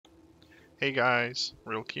Hey guys,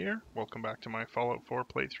 Rilk here. Welcome back to my Fallout 4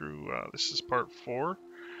 playthrough. This is part 4.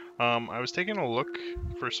 I was taking a look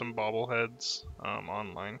for some bobbleheads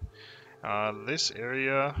online. This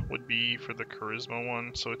area would be for the Charisma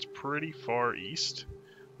one, so it's pretty far east.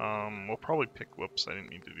 We'll probably pick, whoops, I didn't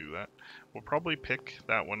need to do that. We'll probably pick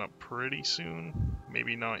that one up pretty soon,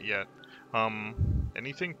 maybe not yet.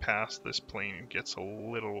 Anything past this plane gets a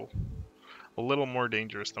little more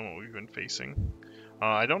dangerous than what we've been facing.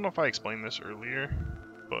 I don't know if I explained this earlier,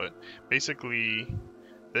 but basically,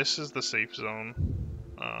 this is the safe zone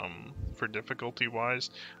for difficulty wise.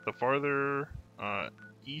 The farther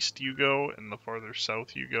east you go and the farther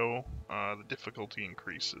south you go, the difficulty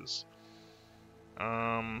increases.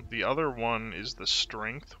 The other one is the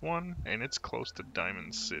strength one, and it's close to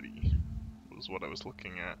Diamond City, was what I was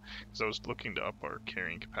looking at, because I was looking to up our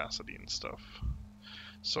carrying capacity and stuff.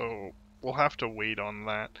 So we'll have to wait on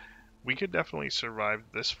that. We could definitely survive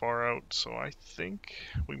this far out, so I think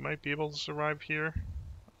we might be able to survive here.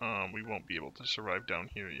 We won't be able to survive down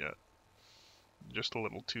here yet. Just a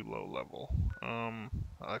little too low level.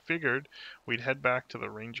 I figured we'd head back to the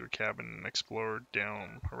ranger cabin and explore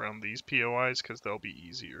down around these POIs, because they'll be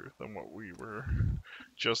easier than what we were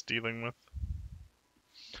just dealing with.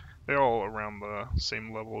 They're all around the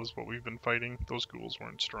same level as what we've been fighting. Those ghouls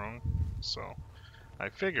weren't strong, so I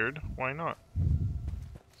figured, why not?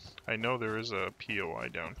 I know there is a POI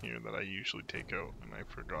down here that I usually take out, and I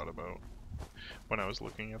forgot about when I was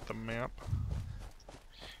looking at the map.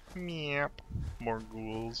 Meep. More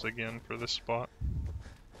ghouls again for this spot.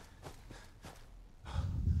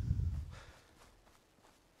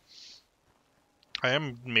 I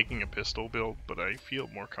am making a pistol build, but I feel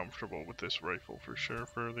more comfortable with this rifle for sure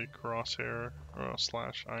for the crosshair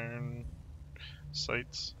slash iron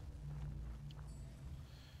sights.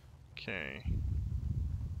 Okay.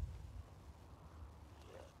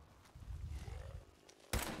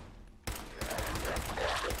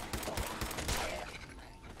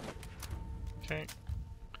 Okay.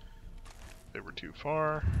 They were too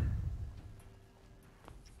far.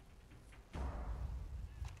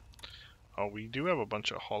 Oh, we do have a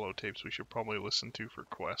bunch of holotapes we should probably listen to for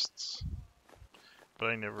quests.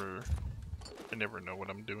 But I never know what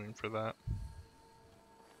I'm doing for that.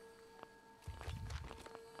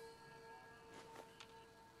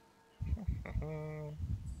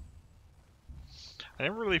 I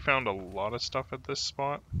never really found a lot of stuff at this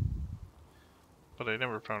spot, but I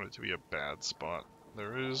never found it to be a bad spot.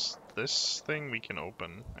 There is this thing we can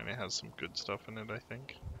open, and it has some good stuff in it, I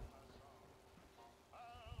think.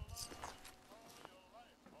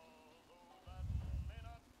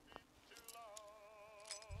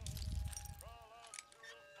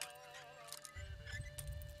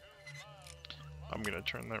 I'm gonna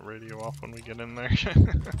turn that radio off when we get in there.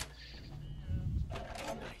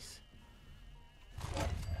 Nice.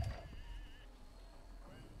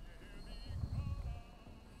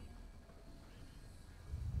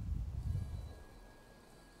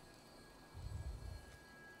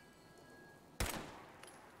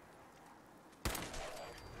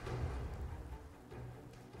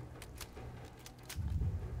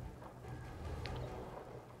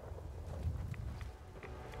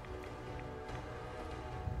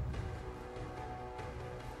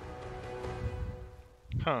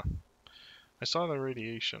 Huh. I saw the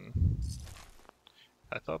radiation.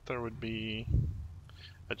 I thought there would be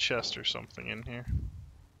a chest or something in here.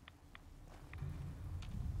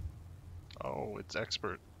 Oh, it's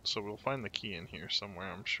expert, so we'll find the key in here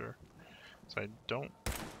somewhere, I'm sure. So I don't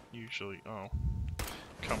usually... oh.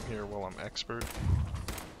 Come here while I'm expert.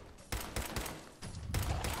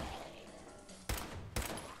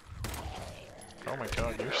 Oh my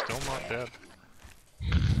god, you're still not dead.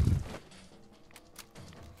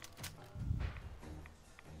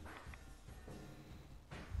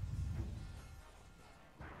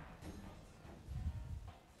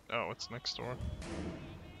 Oh, it's next door.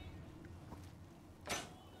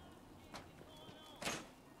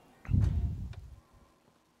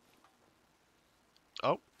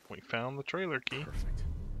 Oh, we found the trailer key. Perfect.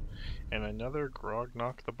 And another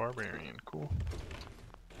Grognok the Barbarian. Cool.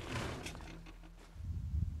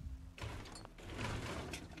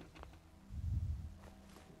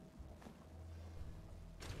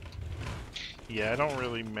 Yeah, I don't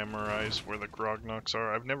really memorize where the Grognoks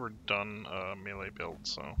are. I've never done a melee build,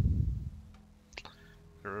 so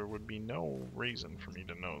there would be no reason for me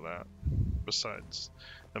to know that. Besides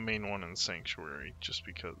the main one in Sanctuary, just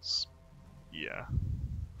because, yeah,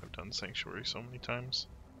 I've done Sanctuary so many times.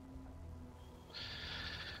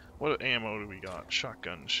 What ammo do we got?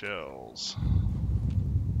 Shotgun shells.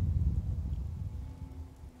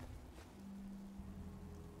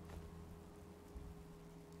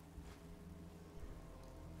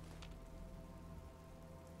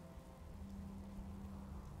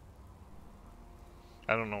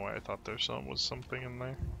 I don't know why I thought there was something in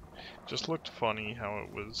there. Just looked funny how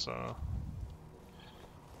it was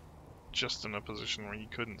just in a position where you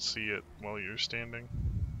couldn't see it while you're standing.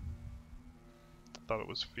 Thought it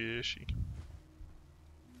was fishy.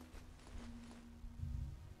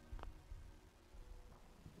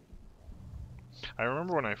 I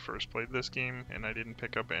remember when I first played this game and I didn't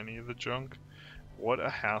pick up any of the junk. What a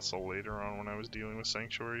hassle later on when I was dealing with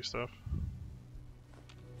Sanctuary stuff.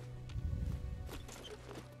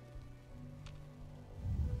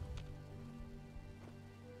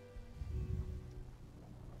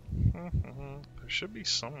 There should be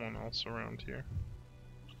someone else around here.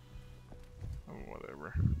 Oh,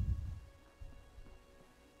 whatever.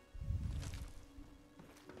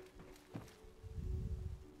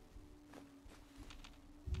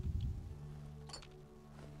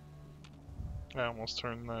 I almost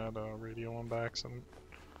turned that radio on by accident.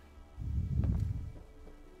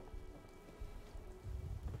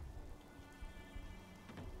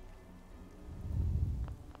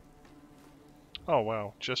 Oh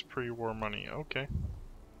wow, just pre-war money, okay.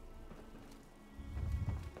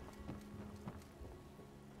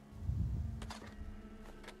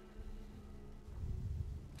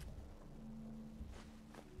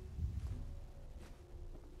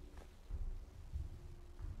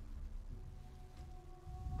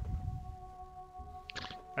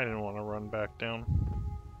 I didn't want to run back down.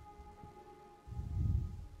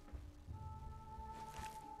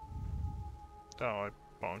 Oh, I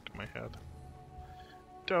bonked my head.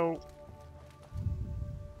 Dope.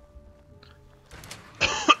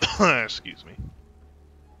 Excuse me.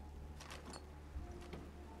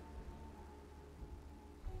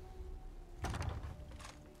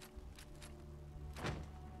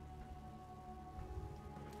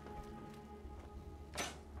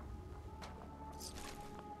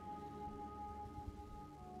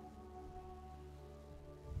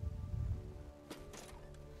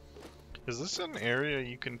 Is this an area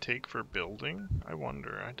you can take for building? I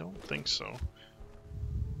wonder. I don't think so.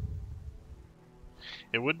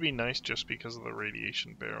 It would be nice just because of the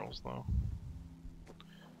radiation barrels, though.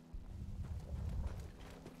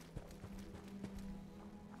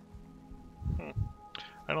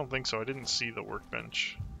 I don't think so. I didn't see the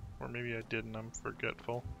workbench. Or maybe I did and I'm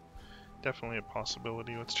forgetful. Definitely a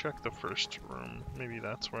possibility. Let's check the first room. Maybe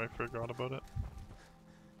that's where I forgot about it.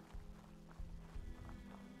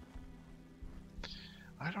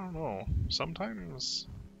 I don't know. Sometimes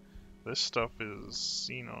this stuff is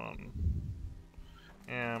seen on...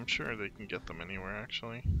 Yeah, I'm sure they can get them anywhere,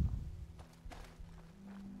 actually.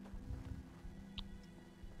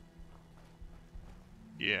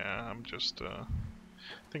 Yeah, I'm just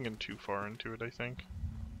thinking too far into it, I think.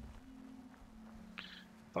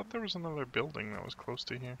 Thought there was another building that was close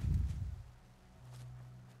to here.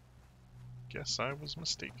 Guess I was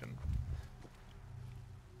mistaken.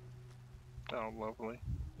 Oh, lovely.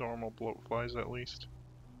 Normal bloatflies, at least.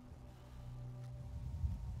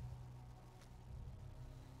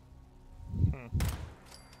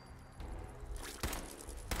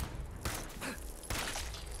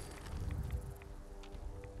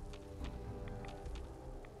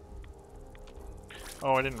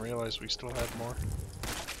 Oh, I didn't realize we still had more.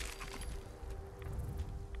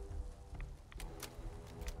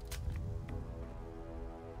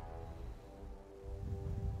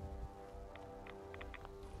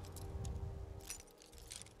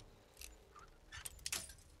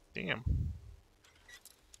 Damn.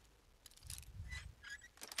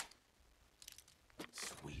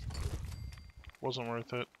 Sweet. Wasn't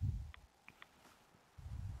worth it.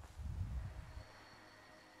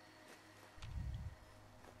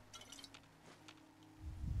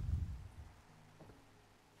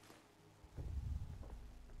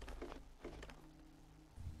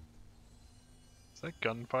 Is that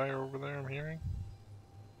gunfire over there I'm hearing?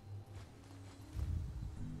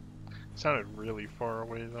 Sounded really far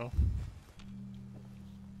away though.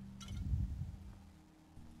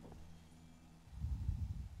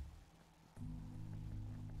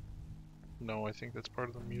 No, I think that's part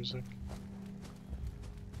of the music.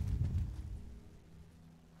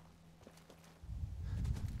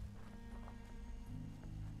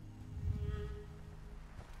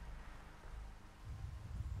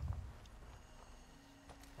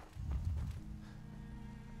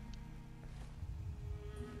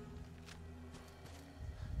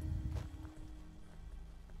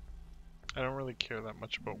 I don't really care that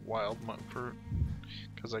much about wild mut fruit,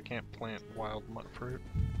 because I can't plant wild mut fruit.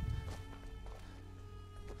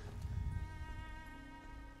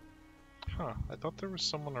 Huh, I thought there was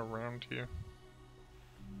someone around here.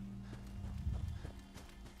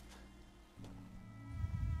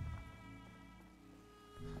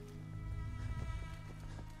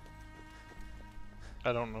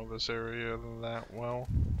 I don't know this area that well.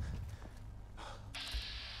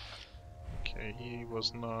 Okay, he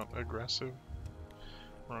was not aggressive.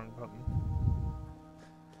 Wrong button.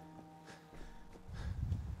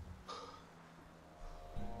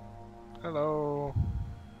 Hello.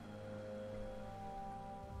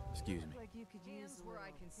 Excuse me. Like you could use where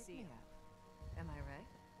I can see up. Am I right?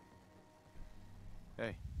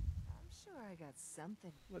 Hey, I'm sure I got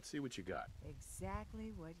something let's see what you got.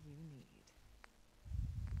 exactly what you need.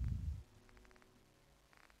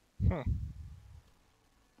 Hmm.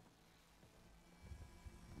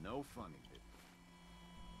 No funny bit.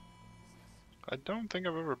 I don't think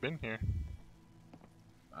I've ever been here.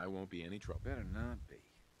 I won't be any trouble. Better not be.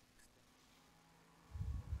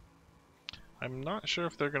 I'm not sure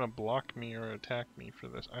if they're gonna block me or attack me for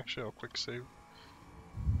this. Actually, I'll quick save.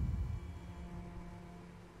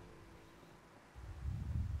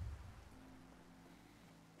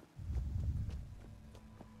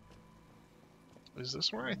 Is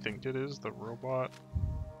this where I think it is? The robot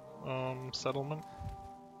settlement?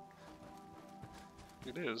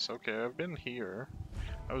 It is. Okay, I've been here.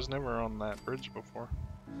 I was never on that bridge before.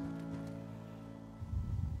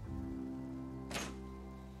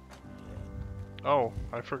 Oh,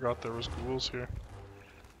 I forgot there was ghouls here.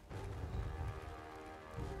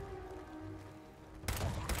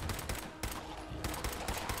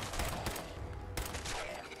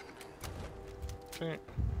 Okay.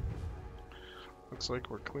 Looks like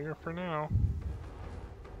we're clear for now.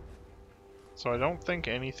 So I don't think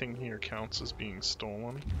anything here counts as being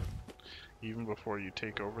stolen, even before you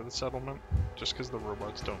take over the settlement, just because the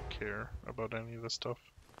robots don't care about any of this stuff.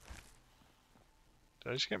 Did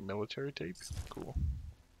I just get military tape? Cool.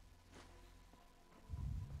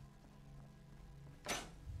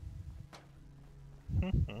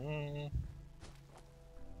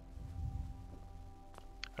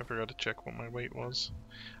 I forgot to check what my weight was.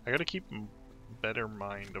 I gotta keep better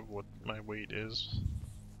mind of what my weight is.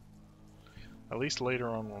 At least later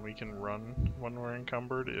on when we can run when we're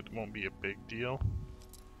encumbered, it won't be a big deal.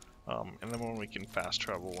 And then when we can fast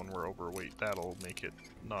travel when we're overweight, that'll make it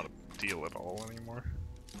not a deal at all anymore.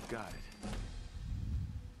 Got it.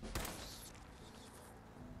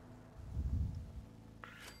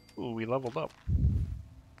 Ooh, we leveled up.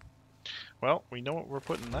 Well, we know what we're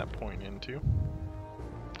putting that point into.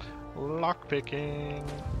 Lockpicking!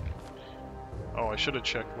 Oh, I should have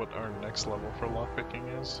checked what our next level for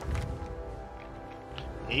lockpicking is.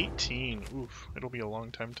 18! Oof, it'll be a long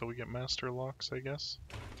time till we get master locks, I guess.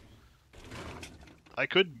 I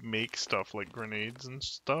could make stuff like grenades and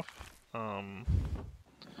stuff, to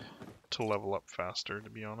level up faster, to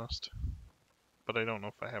be honest. But I don't know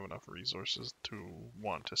if I have enough resources to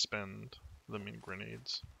want to spend them in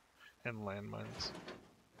grenades and landmines.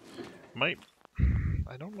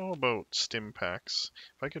 I don't know about stim packs.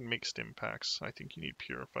 If I could make stim packs, I think you need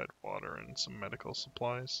purified water and some medical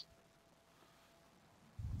supplies.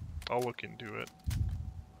 I'll look into it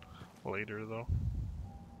later, though.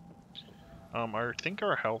 I think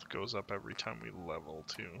our health goes up every time we level,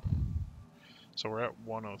 too. So we're at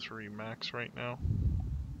 103 max right now.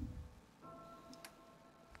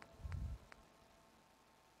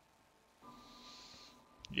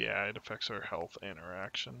 Yeah, it affects our health and our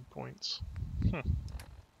action points.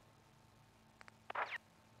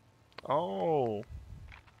 Oh!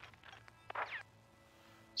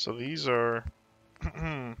 So these are...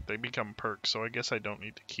 they become perks, so I guess I don't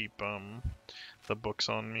need to keep the books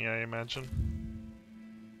on me, I imagine.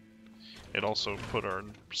 It also put our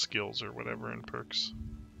skills or whatever in perks.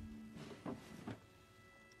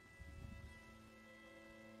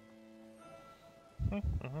 I'm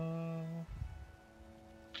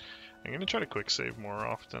gonna try to quick save more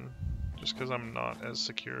often, just because I'm not as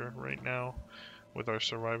secure right now with our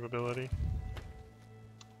survivability.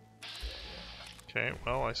 Okay,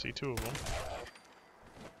 well, I see two of them.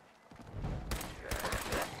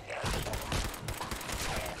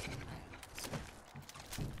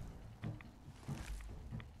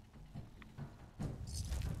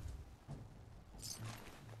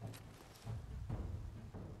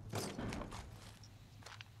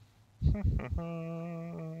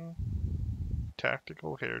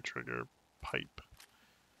 Tactical hair trigger pipe.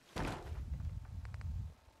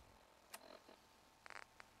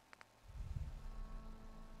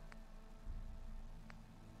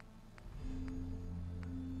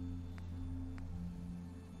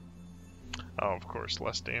 Oh, of course,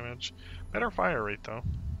 less damage. Better fire rate, though.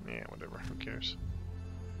 Yeah, whatever, who cares?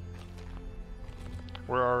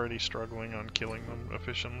 We're already struggling on killing them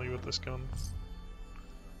efficiently with this gun.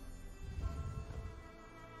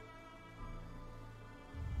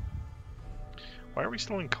 Why are we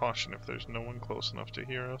still in caution if there's no one close enough to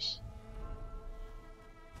hear us?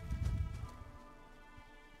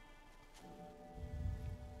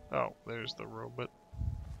 Oh, there's the robot.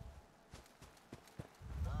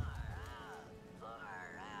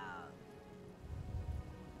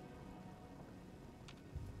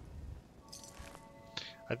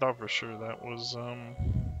 I thought for sure that was,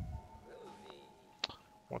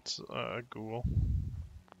 what's a ghoul?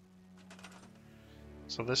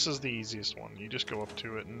 So this is the easiest one. You just go up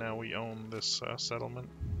to it, and now we own this settlement.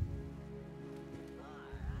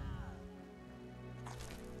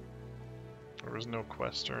 There was no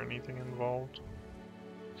quest or anything involved.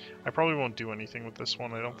 I probably won't do anything with this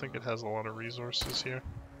one. I don't think it has a lot of resources here.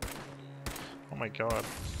 Oh my god.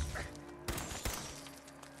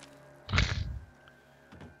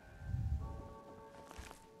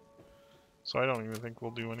 So I don't even think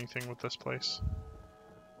we'll do anything with this place.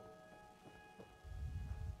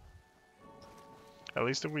 At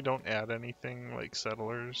least if we don't add anything like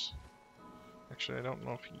settlers. Actually, I don't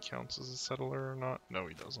know if he counts as a settler or not. No,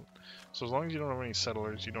 he doesn't. So as long as you don't have any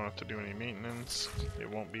settlers, you don't have to do any maintenance. It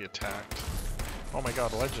won't be attacked. Oh my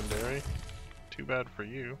god, legendary. Too bad for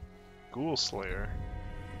you. Ghoul Slayer.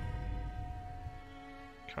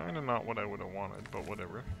 Kinda not what I would have wanted, but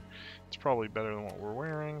whatever. It's probably better than what we're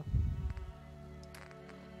wearing.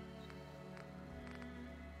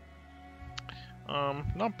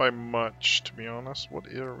 Not by much, to be honest. What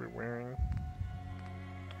are we wearing?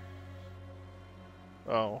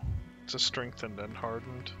 Oh, it's a strengthened and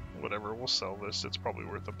hardened. Whatever, we'll sell this. It's probably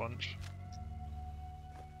worth a bunch.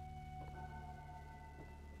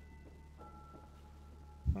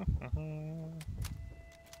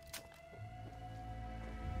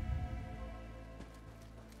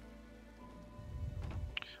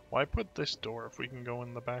 Why put this door if we can go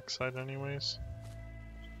in the backside anyways?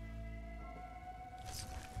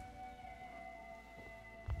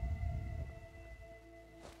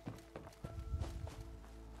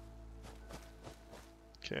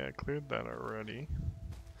 Okay, I cleared that already.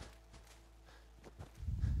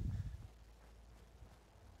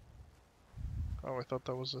 Oh, I thought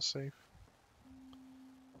that was a safe.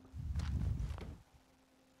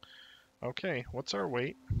 Okay, what's our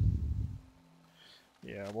weight?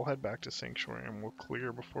 Yeah, we'll head back to Sanctuary and we'll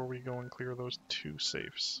clear before we go and clear those 2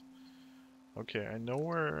 safes. Okay, I know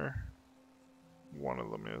where one of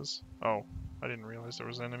them is. Oh, I didn't realize there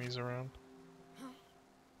was enemies around.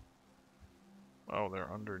 Oh,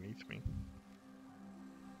 they're underneath me.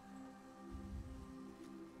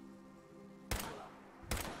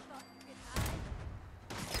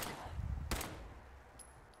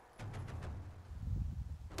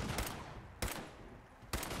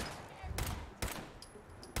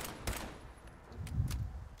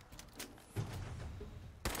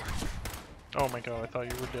 Oh my god, I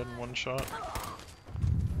thought you were dead in one shot.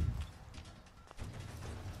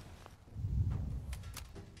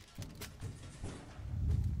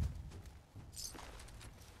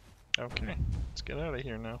 Okay, let's get out of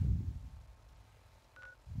here now.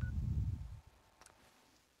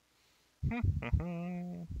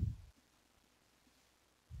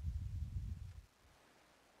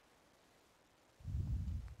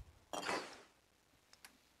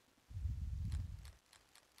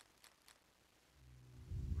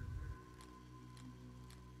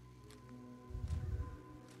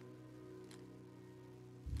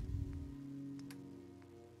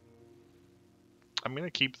 I'm gonna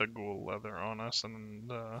keep the ghoul leather on us, and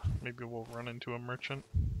maybe we'll run into a merchant.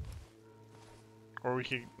 Or we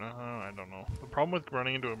could, I don't know. The problem with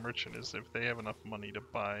running into a merchant is if they have enough money to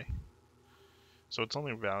buy. So it's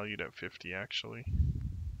only valued at 50 actually.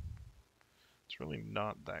 It's really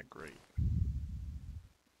not that great.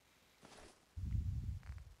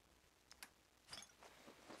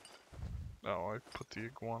 Oh, I put the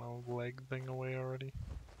iguana leg thing away already.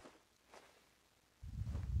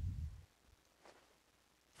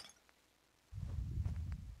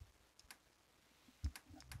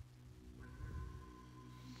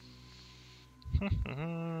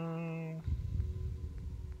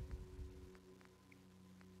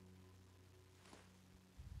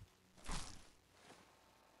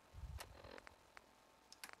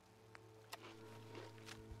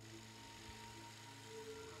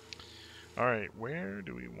 Alright, where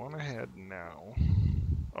do we want to head now?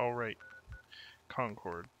 Oh, right.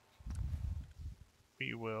 Concord.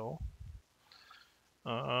 We will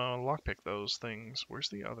lockpick those things. Where's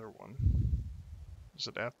the other one? Is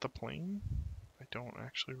it at the plane? I don't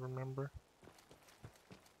actually remember.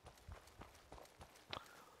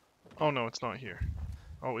 Oh no, it's not here.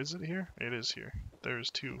 Oh, is it here? It is here. There's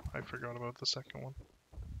 2. I forgot about the second one.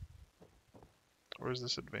 Or is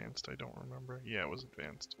this advanced? I don't remember. Yeah, it was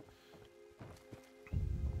advanced.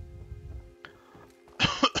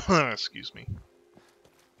 Excuse me.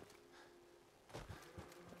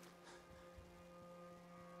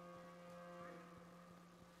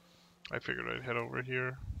 I figured I'd head over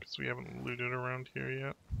here, because we haven't looted around here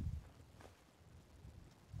yet.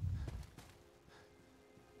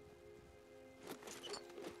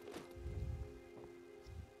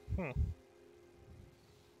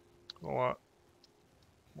 A lot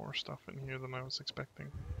more stuff in here than I was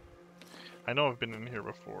expecting. I know I've been in here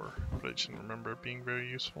before, but I just didn't remember it being very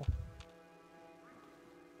useful.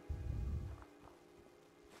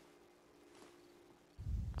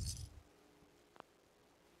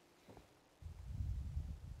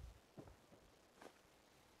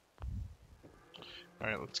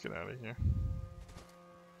 Alright, let's get out of here.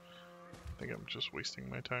 I think I'm just wasting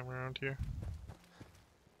my time around here.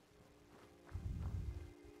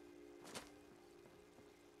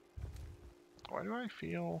 Why do I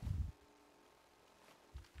feel...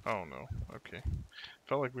 Oh no, okay.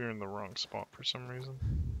 Felt like we were in the wrong spot for some reason.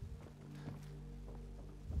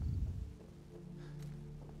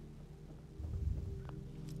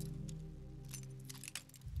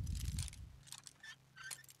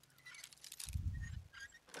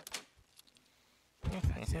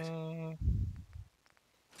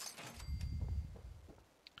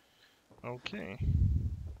 Okay.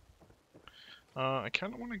 I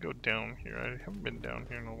kind of want to go down here. I haven't been down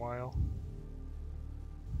here in a while.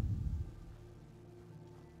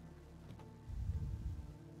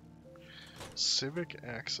 Civic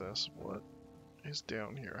access. What is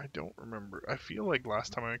down here? I don't remember. I feel like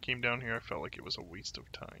last time I came down here, I felt like it was a waste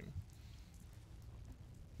of time.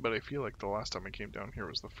 But I feel like the last time I came down here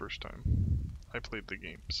was the first time I played the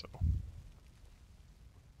game, so...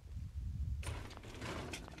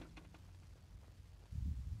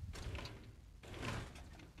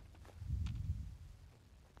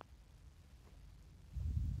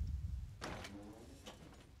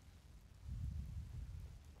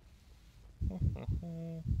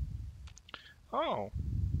 Oh!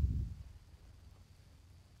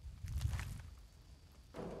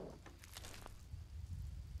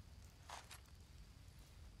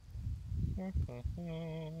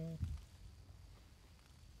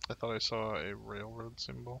 I thought I saw a railroad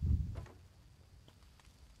symbol.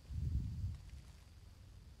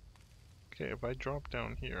 Okay, if I drop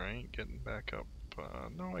down here, I ain't getting back up.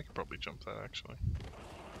 No, I could probably jump that actually.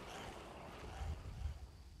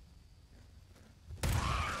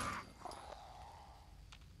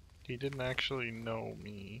 He didn't actually know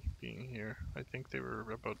me being here. I think they were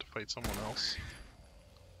about to fight someone else.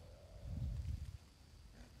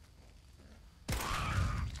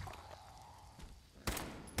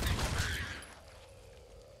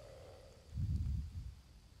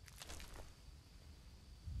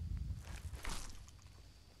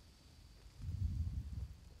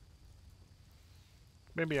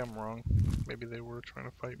 Maybe I'm wrong. Maybe they were trying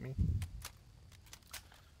to fight me.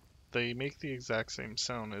 They make the exact same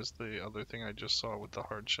sound as the other thing I just saw with the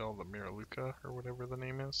hard shell, the Miraluka, or whatever the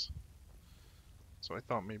name is. So I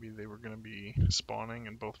thought maybe they were going to be spawning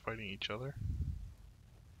and both fighting each other.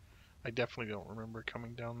 I definitely don't remember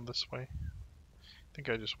coming down this way. I think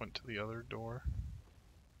I just went to the other door.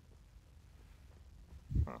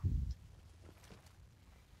 Huh.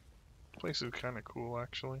 This place is kind of cool,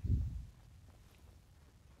 actually.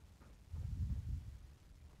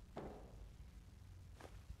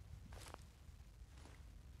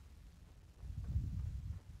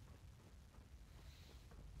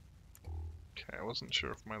 Okay, I wasn't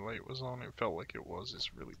sure if my light was on. It felt like it was.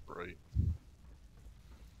 It's really bright.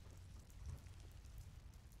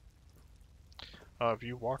 If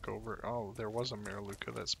you walk over... Oh, there was a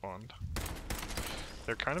Miraluka that spawned.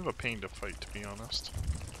 They're kind of a pain to fight, to be honest.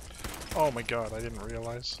 Oh my god, I didn't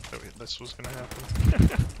realize that this was gonna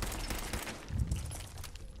happen.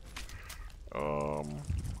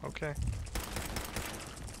 Okay.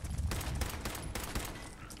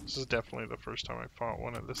 This is definitely the first time I fought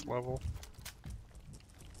one at this level.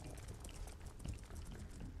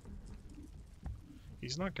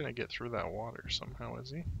 He's not gonna get through that water somehow,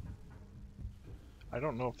 is he? I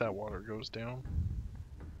don't know if that water goes down.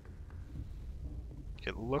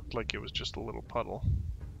 It looked like it was just a little puddle.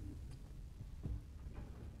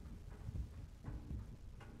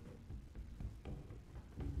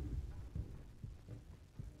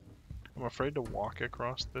 I'm afraid to walk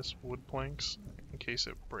across this wood planks in case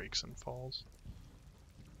it breaks and falls.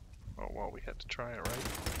 Oh well, we had to try it,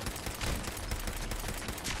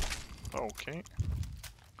 right? Okay.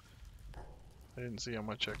 I didn't see how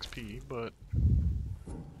much XP, but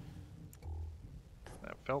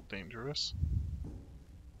that felt dangerous.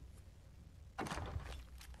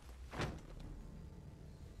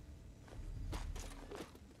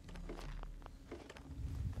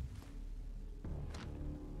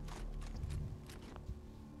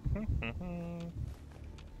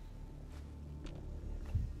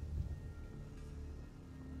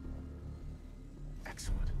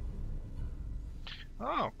 Excellent.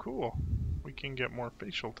 Oh, cool. We can get more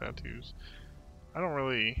facial tattoos. I don't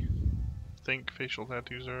really think facial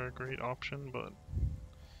tattoos are a great option, but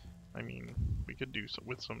I mean, we could do so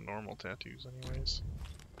with some normal tattoos anyways.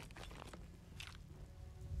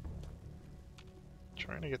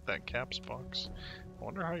 Trying to get that caps box. I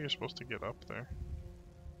wonder how you're supposed to get up there.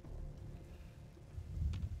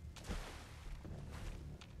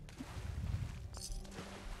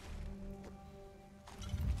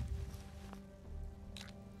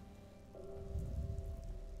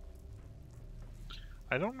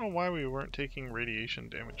 I don't know why we weren't taking radiation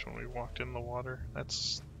damage when we walked in the water.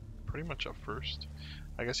 That's pretty much a first.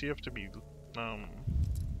 I guess you have to be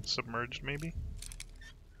submerged maybe?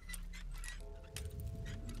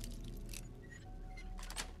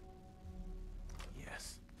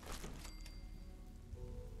 Yes.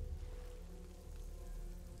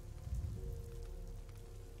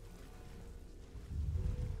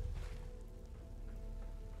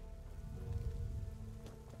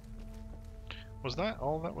 Was that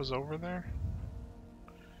all that was over there?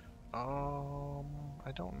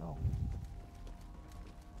 I don't know.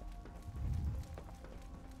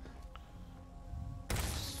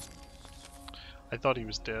 I thought he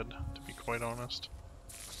was dead, to be quite honest.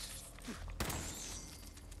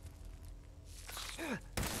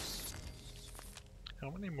 How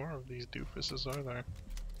many more of these doofuses are there?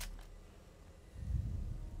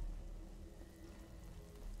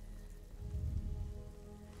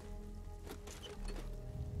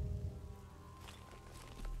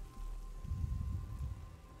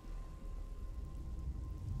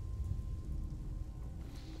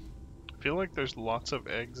 I feel like there's lots of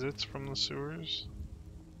exits from the sewers.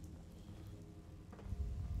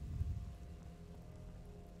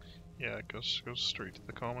 Yeah, it goes straight to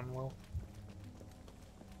the Commonwealth.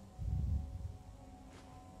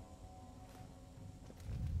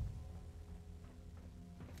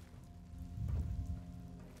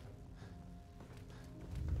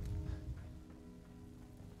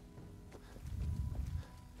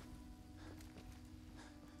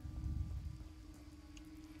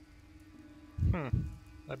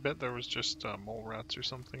 I bet there was just mole rats or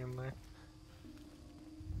something in there.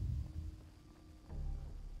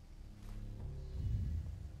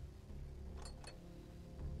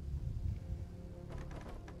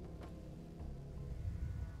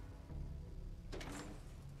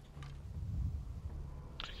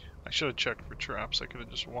 I should have checked for traps. I could have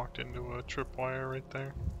just walked into a tripwire right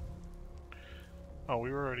there. Oh, we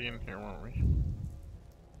were already in here, weren't we?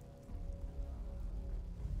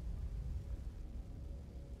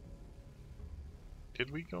 Did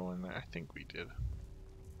we go in there? I think we did.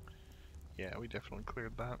 Yeah, we definitely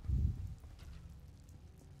cleared that.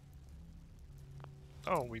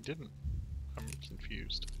 Oh, we didn't. I'm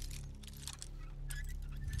confused.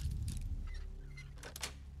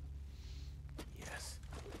 Yes.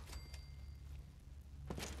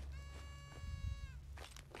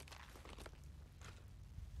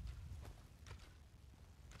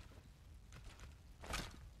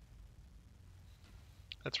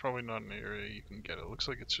 That's probably not an area you can get. It looks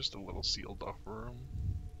like it's just a little sealed off room.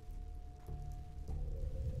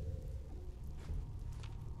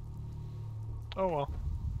 Oh well.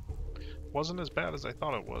 Wasn't as bad as I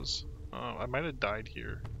thought it was. I might have died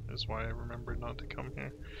here, is why I remembered not to come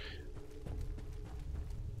here.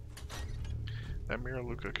 That Mirror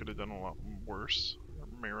Luca could have done a lot worse. Or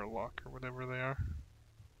Mirror Lock, or whatever they are.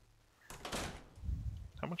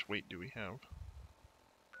 How much weight do we have?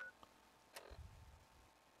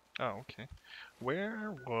 Oh, okay.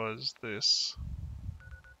 Where was this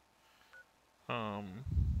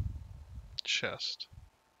chest?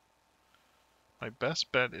 My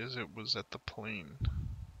best bet is it was at the plane.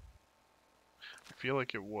 I feel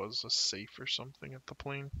like it was a safe or something at the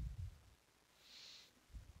plane.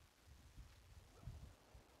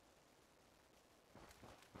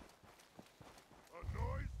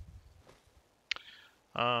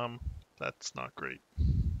 That's not great.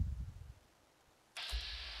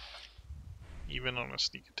 Even on a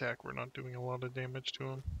sneak attack, we're not doing a lot of damage to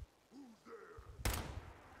him.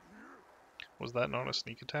 Was that not a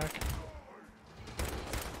sneak attack?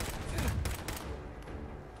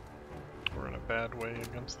 We're in a bad way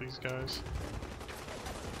against these guys.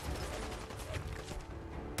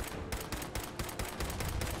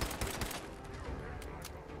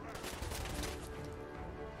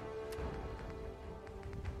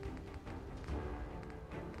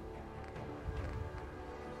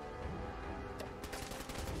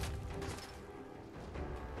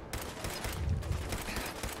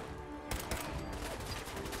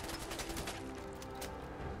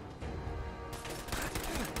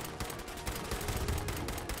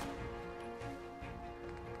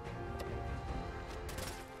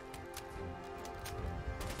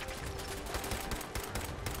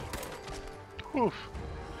 Oof.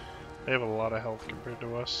 They have a lot of health compared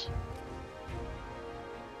to us.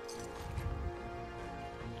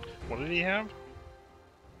 What did he have?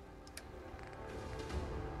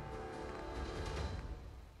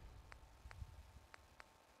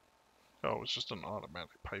 Oh, it's just an automatic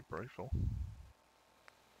pipe rifle.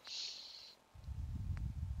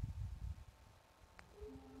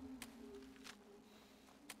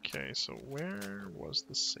 Okay, so where was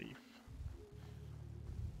the safe?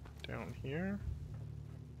 Down here?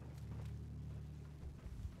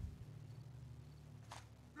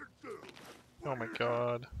 Oh my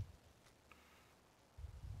god.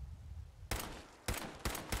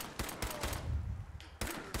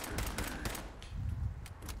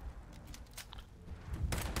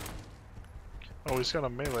 Oh, he's got a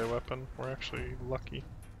melee weapon. We're actually lucky.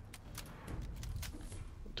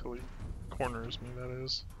 Until he corners me, that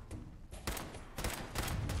is.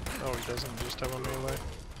 Oh, he doesn't just have a melee.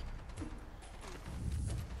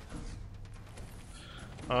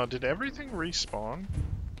 Did everything respawn?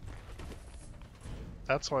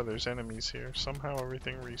 That's why there's enemies here. Somehow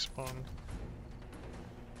everything respawned.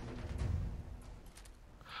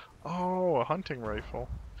 Oh, a hunting rifle.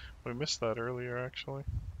 We missed that earlier, actually.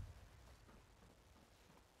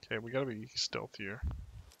 Okay, we gotta be stealthier.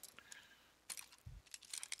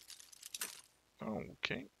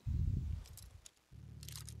 Okay.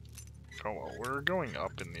 Oh well, we're going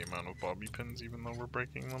up in the amount of bobby pins even though we're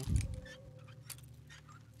breaking them.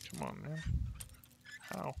 Come on, man.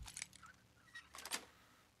 How?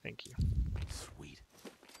 Thank you. Sweet.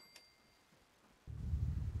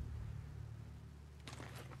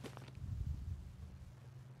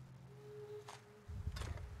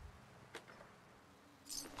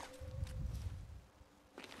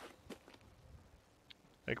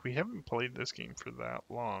 Like, we haven't played this game for that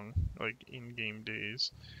long, like, in-game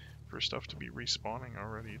days, for stuff to be respawning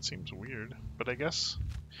already. It seems weird. But I guess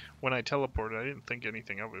when I teleported, I didn't think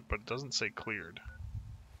anything of it, but it doesn't say cleared.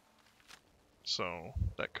 So,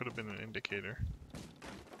 that could have been an indicator.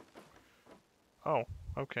 Oh,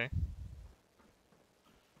 okay.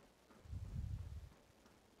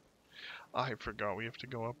 I forgot we have to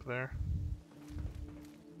go up there.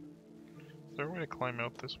 Is there a way to climb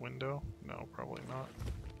out this window? No, probably not.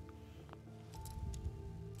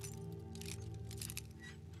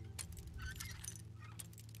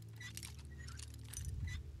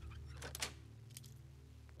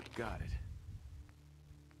 Got it.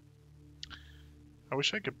 I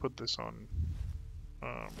wish I could put this on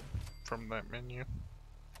from that menu.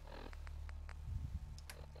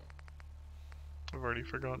 I've already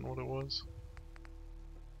forgotten what it was.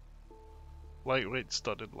 Lightweight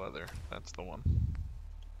studded leather. That's the one.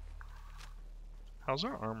 How's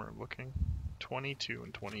our armor looking? 22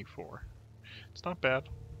 and 24. It's not bad.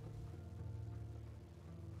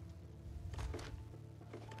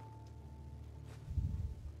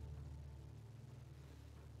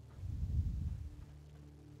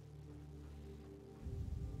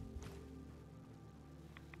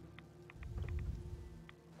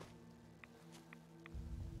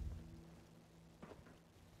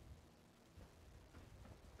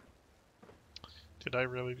 Did I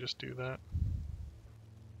really just do that?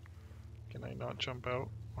 Can I not jump out?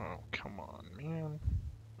 Oh, come on, man.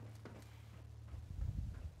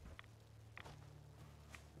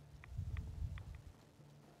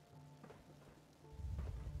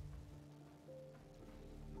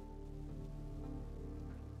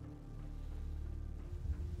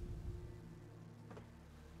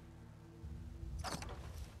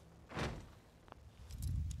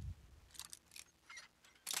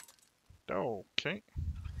 Okay.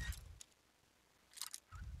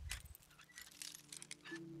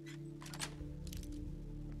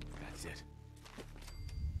 That's it.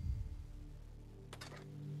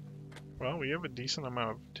 Well, we have a decent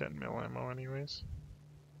amount of 10 mil ammo anyways.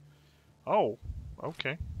 Oh,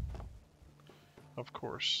 okay. Of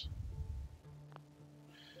course.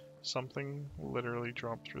 Something literally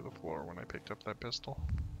dropped through the floor when I picked up that pistol.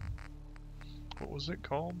 What was it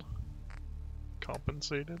called?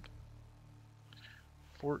 Compensated?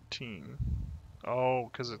 14. Oh,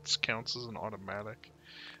 because it counts as an automatic.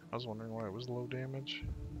 I was wondering why it was low damage.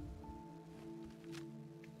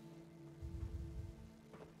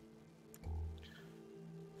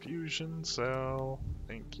 Fusion cell.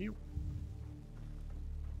 Thank you.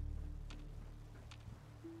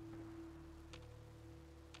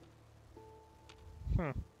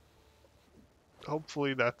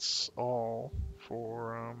 Hopefully that's all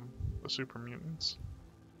for the super mutants.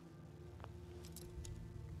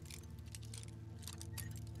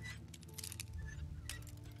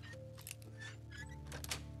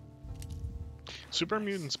 Super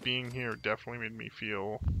Mutants being here definitely made me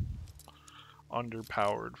feel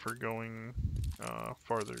underpowered for going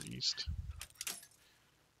farther east.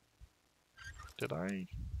 Did I?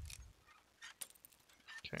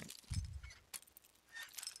 Okay.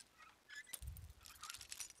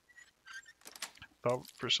 Thought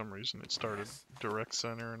for some reason it started direct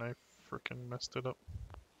center and I frickin' messed it up.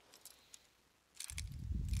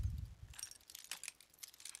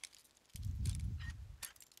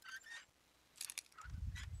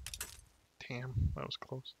 Damn, that was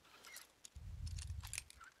close.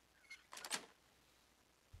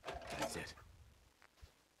 That's it.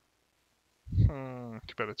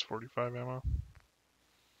 Too bad it's 45 ammo.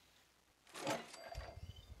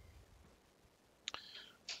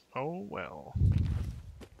 Oh well.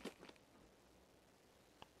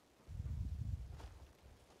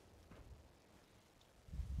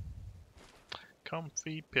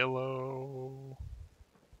 Comfy pillow.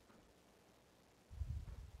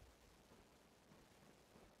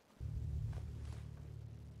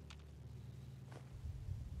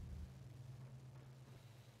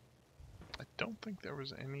 I don't think there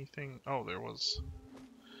was anything. Oh, there was. I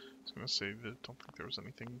was gonna say that I don't think there was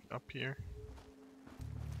anything up here.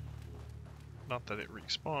 Not that it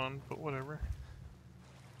respawned, but whatever.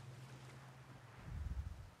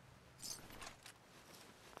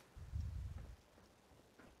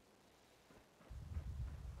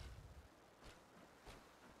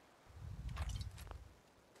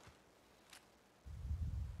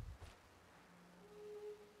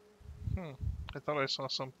 I thought I saw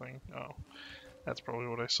something. Oh, that's probably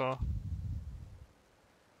what I saw.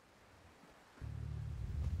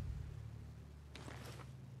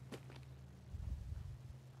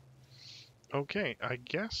 Okay, I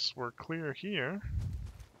guess we're clear here.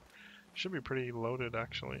 Should be pretty loaded,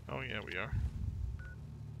 actually. Oh yeah, we are.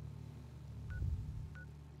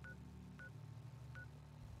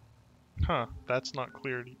 Huh, that's not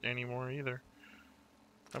cleared anymore either.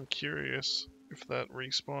 I'm curious if that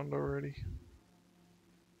respawned already.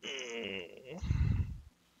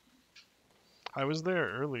 I was there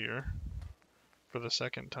earlier for the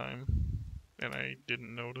second time, and I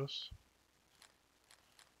didn't notice.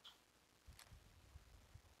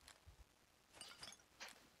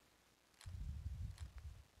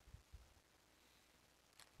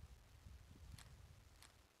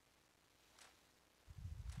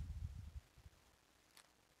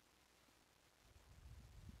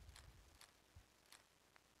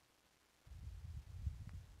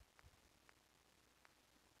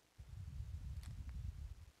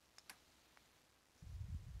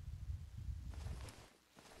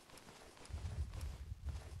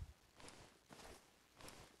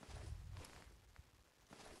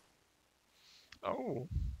 Oh.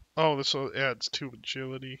 Oh, this adds 2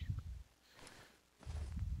 agility.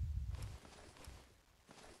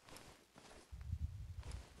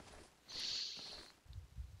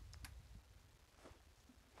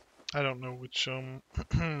 I don't know which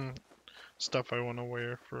stuff I want to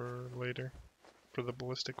wear for later, for the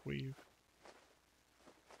ballistic weave.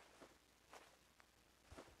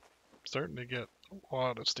 Starting to get a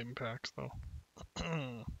lot of stim packs though.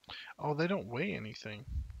 Oh, they don't weigh anything.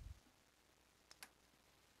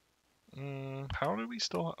 How do we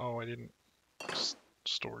still? Oh, I didn't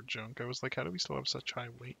store junk. I was like, how do we still have such high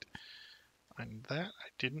weight? And that I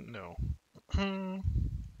didn't know.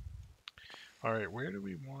 All right, where do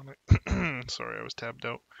we want to? Sorry, I was tabbed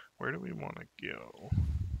out. Where do we want to go?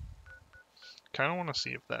 Kind of want to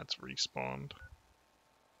see if that's respawned.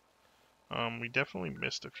 We definitely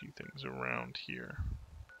missed a few things around here.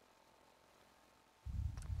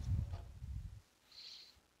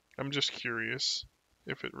 I'm just curious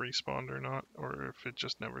if it respawned or not, or if it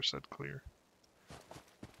just never said clear.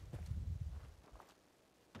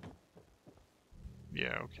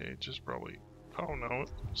 Yeah, okay, it just probably... Oh no,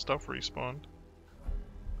 stuff respawned.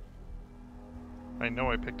 I know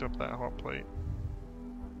I picked up that hot plate.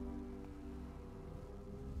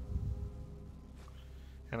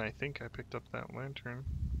 And I think I picked up that lantern.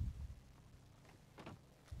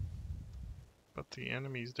 But the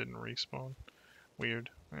enemies didn't respawn. Weird.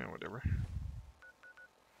 Yeah, whatever.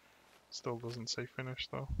 Still doesn't say finish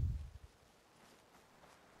though.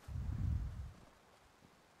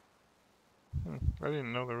 I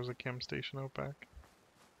didn't know there was a chem station out back.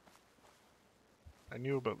 I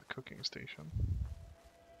knew about the cooking station.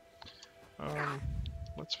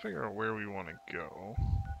 Let's figure out where we want to go.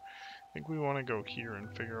 I think we want to go here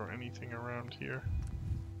and figure out anything around here.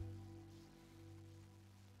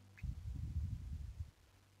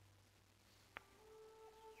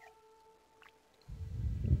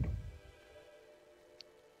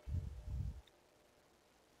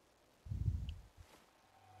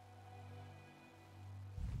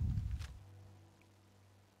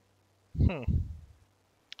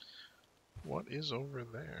 What is over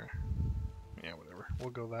there? Yeah, whatever. We'll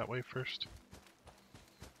go that way first.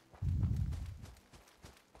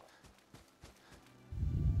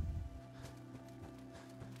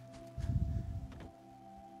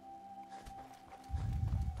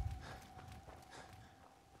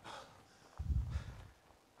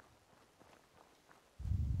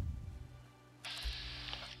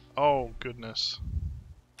 Oh, goodness.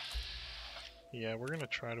 Yeah, we're gonna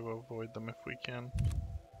try to avoid them if we can.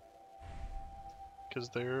 Because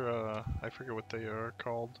they're, I forget what they are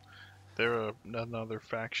called. They're another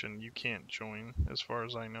faction you can't join, as far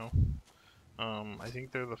as I know. I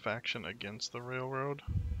think they're the faction against the railroad.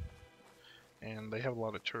 And they have a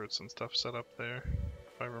lot of turrets and stuff set up there,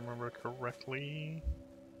 if I remember correctly.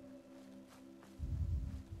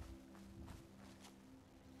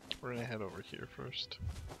 We're gonna head over here first.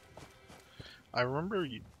 I remember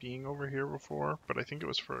being over here before, but I think it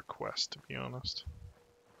was for a quest, to be honest.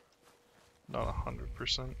 Not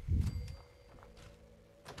 100%.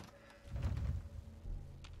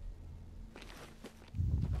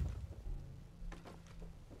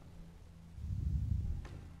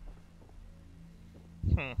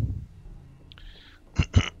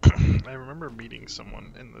 I remember meeting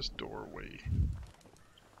someone in this doorway.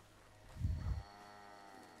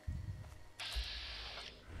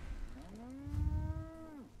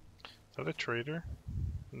 Is that a trader?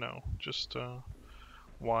 No, just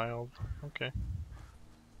wild. Okay.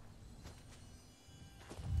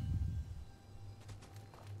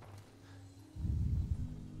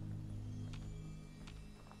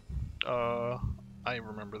 I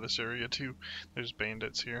remember this area too. There's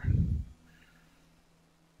bandits here.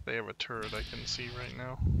 They have a turret I can see right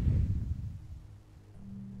now.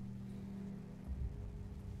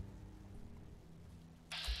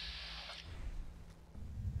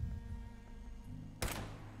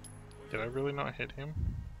 Did I really not hit him?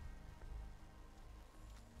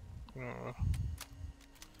 I'm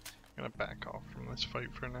gonna back off from this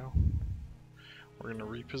fight for now. We're gonna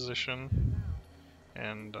reposition,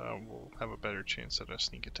 and we'll have a better chance at a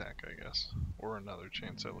sneak attack, I guess. Or another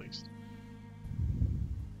chance at least.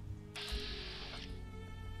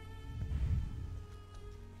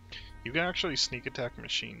 You can actually sneak attack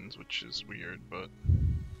machines, which is weird, but...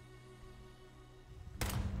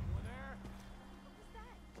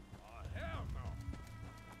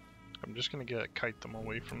 I'm just gonna kite them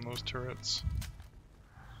away from those turrets.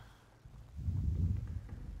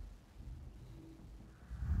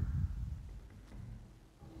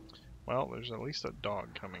 Well, there's at least a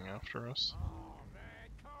dog coming after us.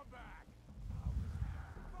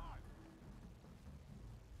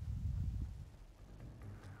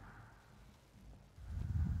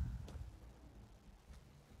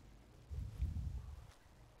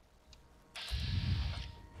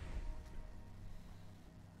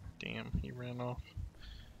 Damn, he ran off.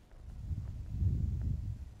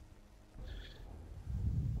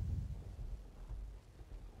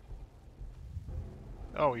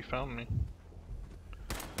 Oh, he found me.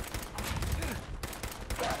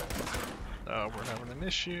 We're having an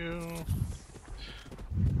issue.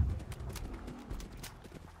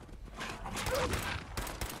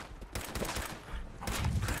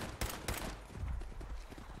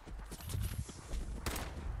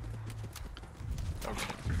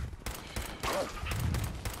 Okay.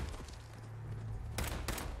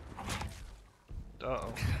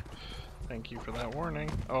 Uh-oh. Thank you for that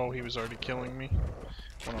warning. Oh, he was already killing me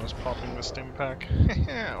when I was popping the stim pack.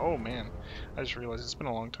 Oh man, I just realized it's been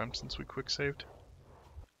a long time since we quick saved.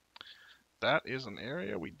 That is an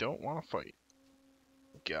area we don't want to fight.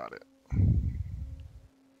 Got it.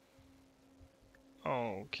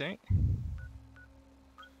 Okay.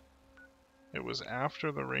 It was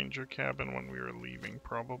after the ranger cabin when we were leaving,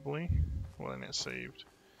 probably, when it saved.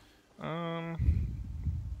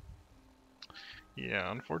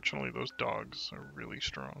 Yeah, unfortunately those dogs are really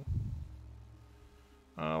strong.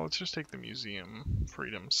 Let's just take the museum,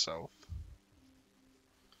 Freedom South.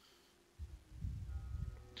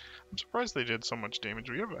 I'm surprised they did so much damage.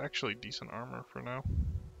 We have actually decent armor for now.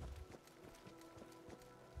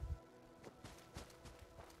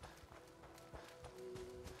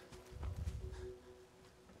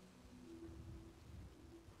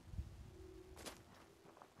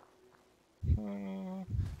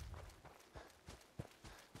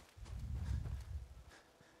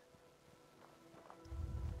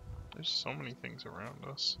 There's so many things around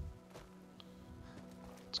us.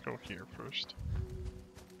 Let's go here first.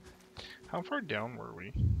 How far down were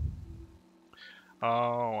we?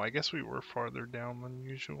 Oh, I guess we were farther down than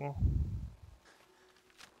usual.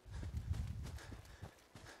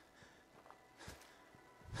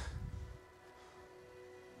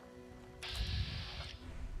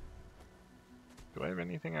 Do I have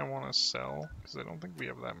anything I want to sell? Because I don't think we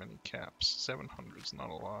have that many caps. 700 is not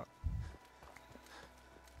a lot.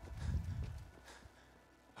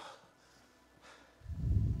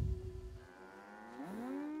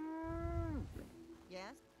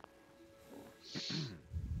 Yes?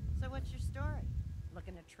 So what's your story?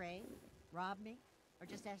 Looking to trade? Rob me? Or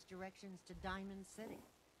just ask directions to Diamond City?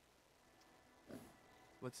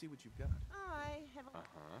 Let's see what you've got. I have a...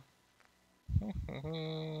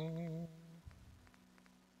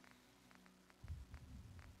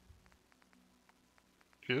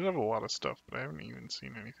 She did have a lot of stuff, but I haven't even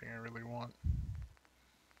seen anything I really want.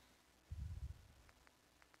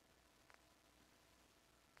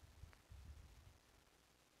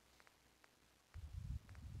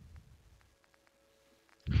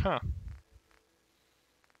 Huh.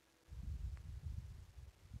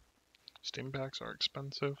 Steam packs are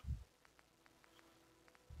expensive.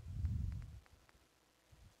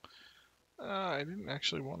 I didn't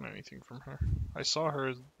actually want anything from her. I saw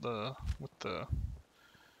her with the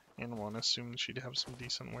animal and assumed she'd have some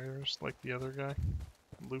decent wares like the other guy.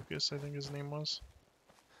 Lucas, I think his name was.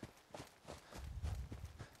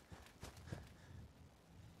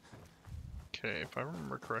 Okay, if I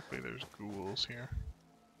remember correctly, there's ghouls here.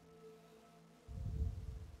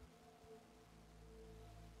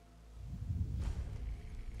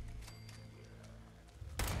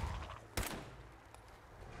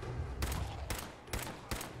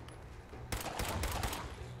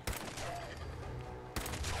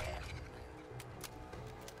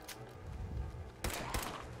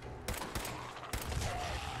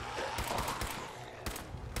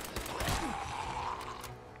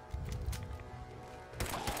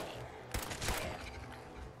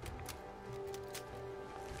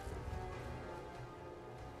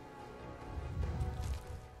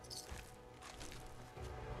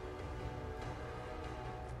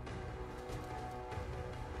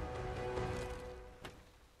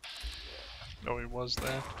 Oh, he was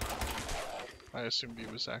there. I assumed he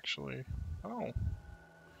was actually... Oh.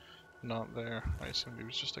 Not there. I assumed he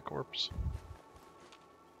was just a corpse.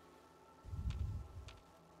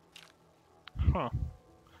 Huh.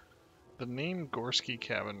 The name Gorski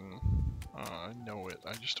Cabin, I know it.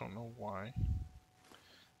 I just don't know why.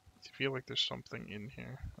 I feel like there's something in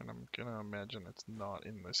here, and I'm gonna imagine it's not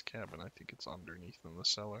in this cabin. I think it's underneath in the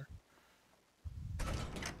cellar.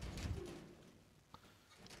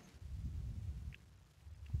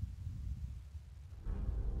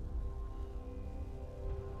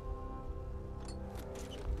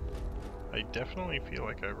 I definitely feel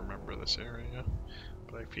like I remember this area,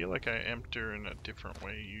 but I feel like I enter in a different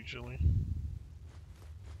way usually.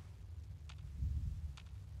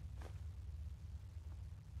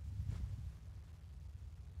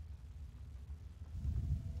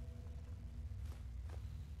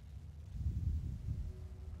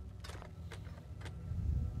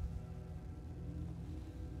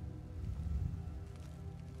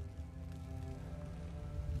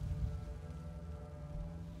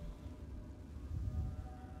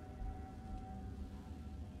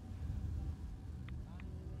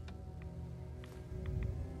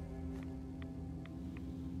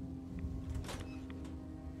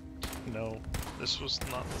 No, this was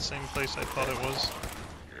not the same place I thought it was.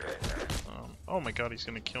 Oh my god, he's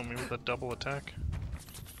gonna kill me with a double attack.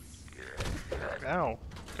 Ow,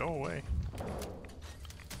 go away.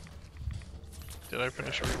 Did I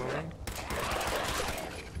finish reloading?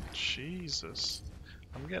 Jesus,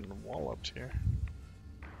 I'm getting walloped here.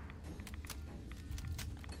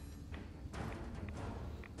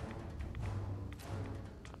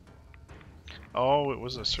 Oh, it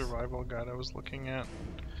was a survival guide I was looking at.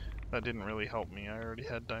 That didn't really help me. I already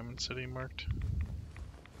had Diamond City marked.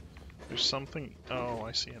 There's something... Oh,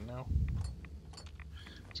 I see it now.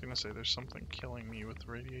 I was gonna say there's something killing me with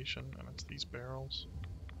radiation, and it's these barrels.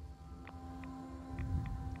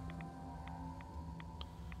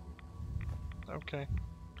 Okay.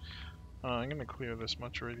 I'm gonna clear this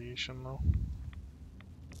much radiation though.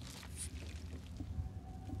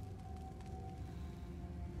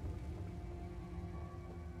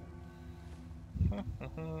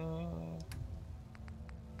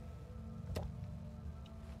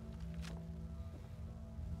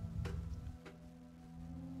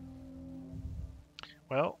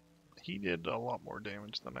 Well, he did a lot more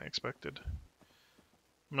damage than I expected.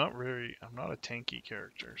 I'm not a tanky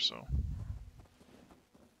character, so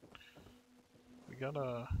we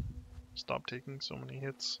gotta stop taking so many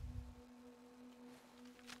hits.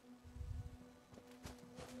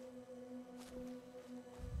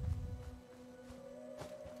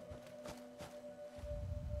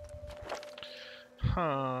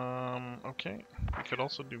 Okay. We could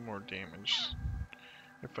also do more damage.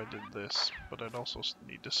 if I did this, but I'd also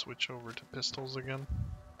need to switch over to pistols again.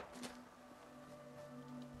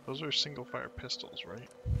 Those are single fire pistols, right?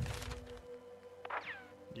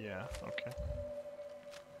 Yeah, okay.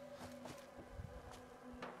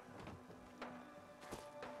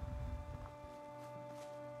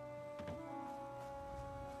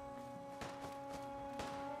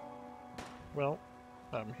 Well,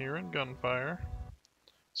 I'm hearing gunfire.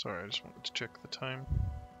 Sorry, I just wanted to check the time.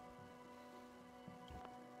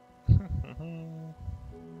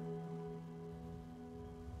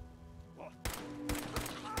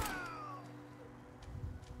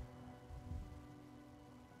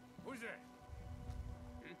 Who's there?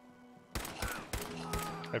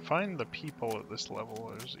 I find the people at this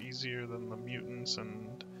level is easier than the mutants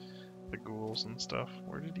and the ghouls and stuff.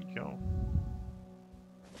 Where did he go?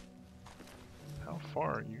 How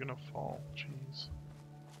far are you gonna fall? Jeez.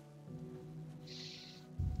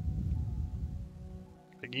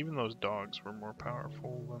 Like even those dogs were more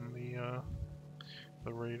powerful than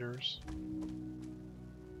the raiders.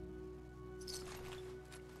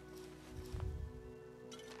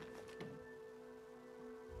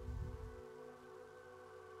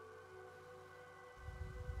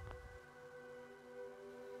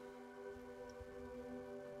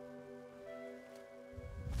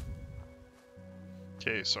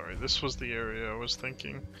 Okay, sorry, this was the area I was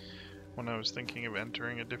thinking when I was thinking of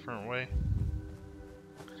entering a different way.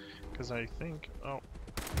 Because I think, oh,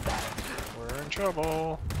 we're in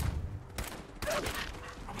trouble.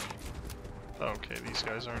 Okay, these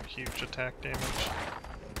guys aren't huge attack damage.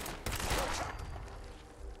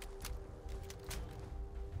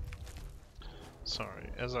 Sorry,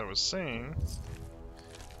 as I was saying,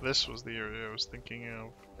 this was the area I was thinking of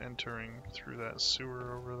entering through that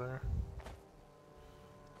sewer over there.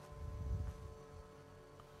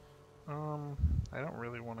 I don't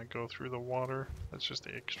really want to go through the water. That's just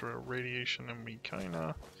extra radiation and we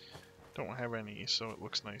kinda don't have any, so it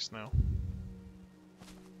looks nice now.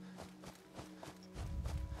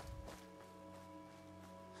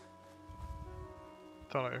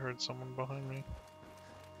 Thought I heard someone behind me.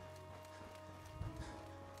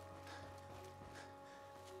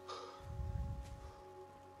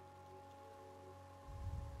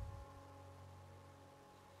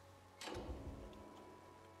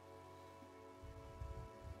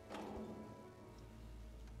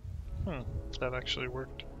 That actually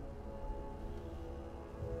worked.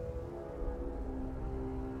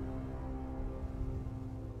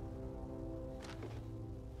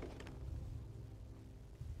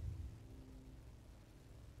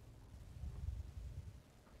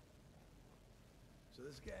 So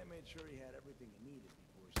this guy made sure he had everything he needed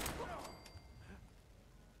before he...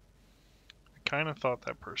 I kind of thought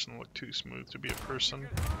that person looked too smooth to be a person,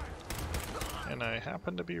 and I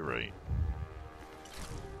happened to be right.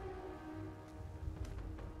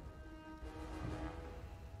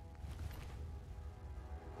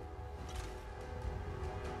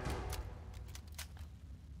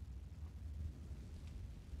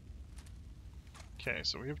 Okay,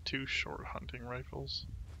 so we have 2 short hunting rifles.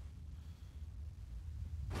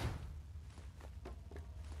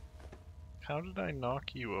 How did I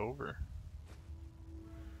knock you over?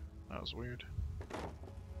 That was weird.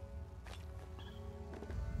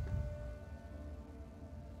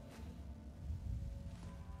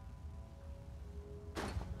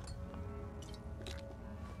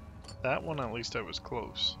 That one, at least I was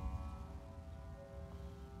close.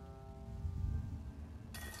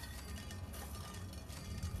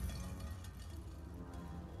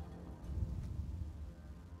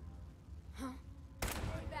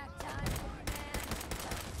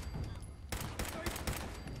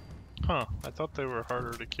 Huh, I thought they were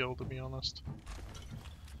harder to kill, to be honest.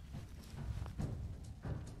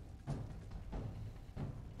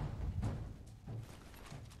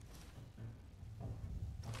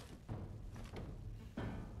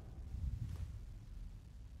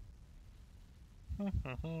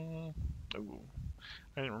 Ooh,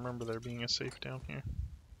 I didn't remember there being a safe down here.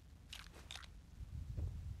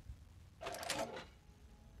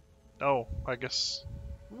 Oh, I guess...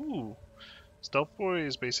 Ooh. Stealth Boy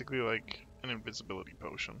is basically like an invisibility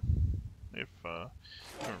potion, if you're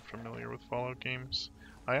familiar with Fallout games.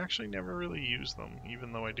 I actually never really use them,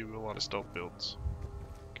 even though I do a lot of stealth builds.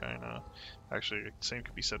 Kinda. Actually, the same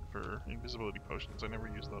could be said for invisibility potions. I never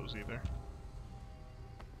use those either.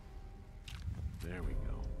 There we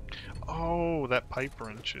go. Oh, that pipe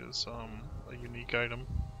wrench is a unique item.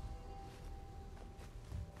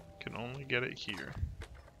 Can only get it here.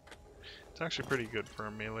 It's actually pretty good for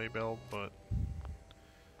a melee build, but...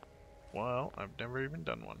 Well, I've never even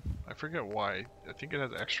done one. I forget why. I think it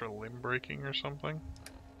has extra limb breaking or something.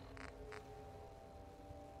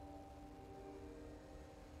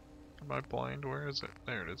 Am I blind? Where is it?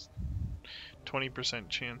 There it is. 20%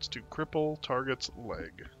 chance to cripple target's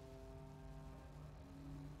leg.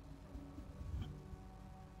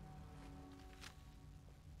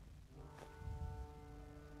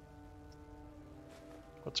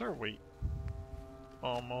 What's our weight?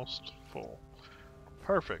 Almost full.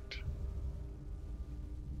 Perfect.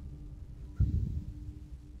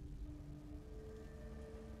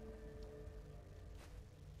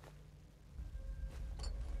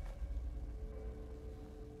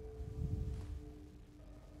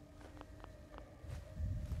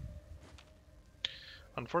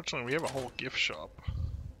 Unfortunately, we have a whole gift shop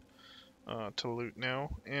to loot now,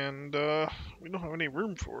 and we don't have any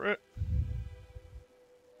room for it.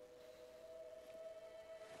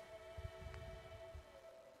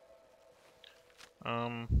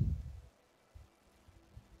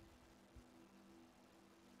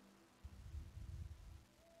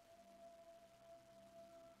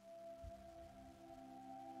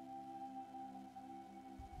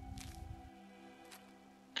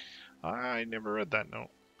 I never read that note.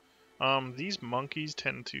 These monkeys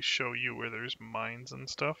tend to show you where there's mines and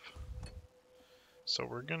stuff. So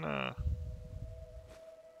we're gonna...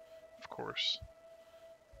 Of course.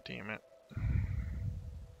 Damn it.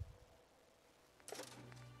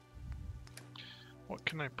 What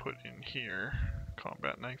can I put in here?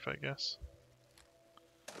 Combat knife, I guess.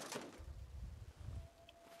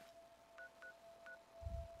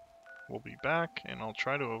 We'll be back, and I'll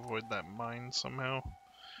try to avoid that mine somehow.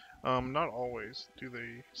 Not always do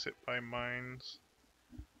they sit by mines,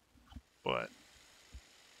 but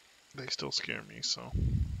they still scare me, so.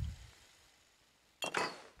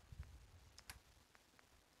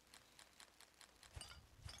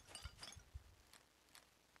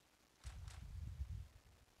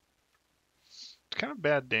 It's kind of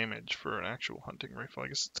bad damage for an actual hunting rifle. I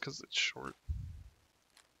guess it's because it's short.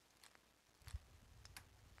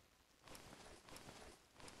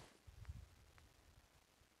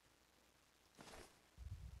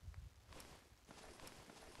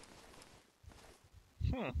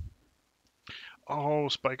 Oh,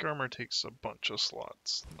 spike armor takes a bunch of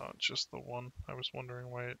slots, not just the one. I was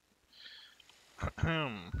wondering why it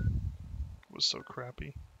was so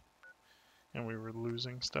crappy. And we were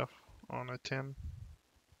losing stuff on a 10.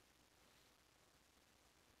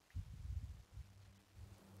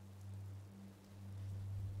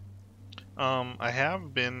 I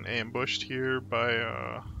have been ambushed here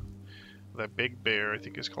by that big bear. I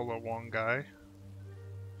think it's called a Wongai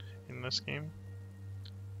in this game.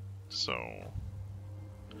 So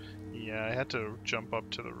yeah, I had to jump up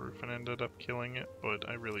to the roof and ended up killing it, but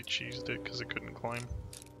I really cheesed it because it couldn't climb.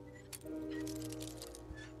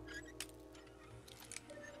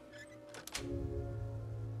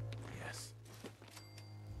 Yes.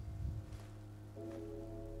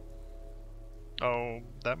 Oh,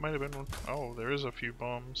 that might have been one. Oh, there is a few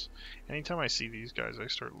bombs. Anytime I see these guys, I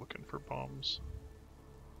start looking for bombs.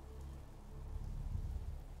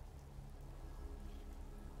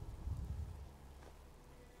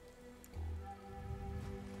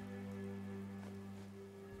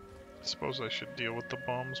 I suppose I should deal with the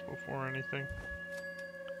bombs before anything.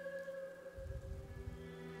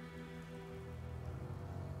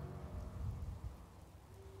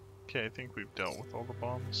 Okay, I think we've dealt with all the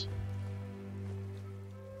bombs.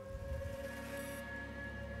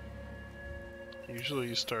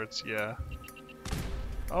 Usually starts, yeah.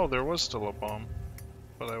 Oh, there was still a bomb,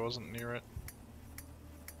 but I wasn't near it.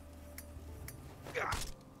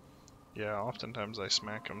 Yeah, oftentimes I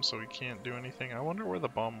smack him so he can't do anything. I wonder where the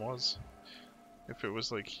bomb was. If it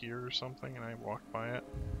was like here or something and I walked by it.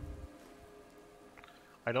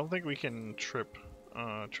 I don't think we can trip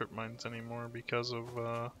mines anymore because of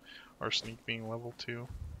our sneak being level 2.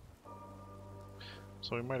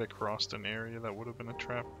 So we might have crossed an area that would have been a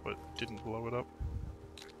trap, but didn't blow it up.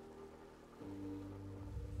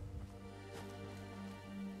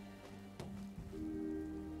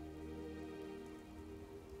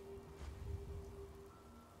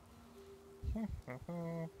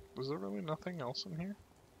 Is there really nothing else in here?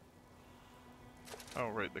 Oh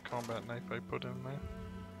right, the combat knife I put in there.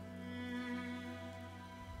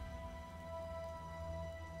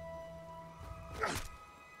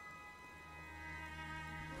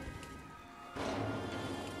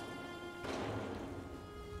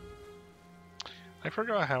 I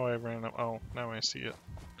forgot how I ran up. Oh, now I see it.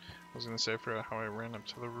 I was gonna say I forgot how I ran up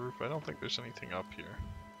to the roof. I don't think there's anything up here.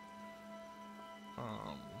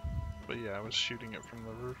 But yeah, I was shooting it from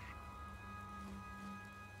the roof.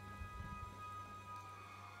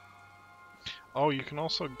 Oh, you can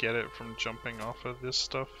also get it from jumping off of this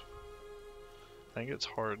stuff. I think it's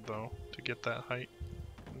hard though to get that height.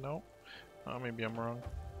 Nope. Maybe I'm wrong.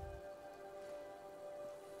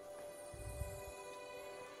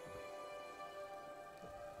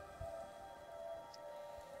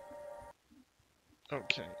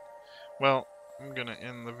 Okay. Well, I'm gonna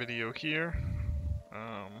end the video here.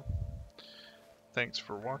 Thanks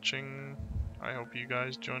for watching. I hope you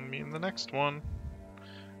guys join me in the next one.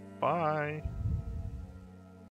 Bye.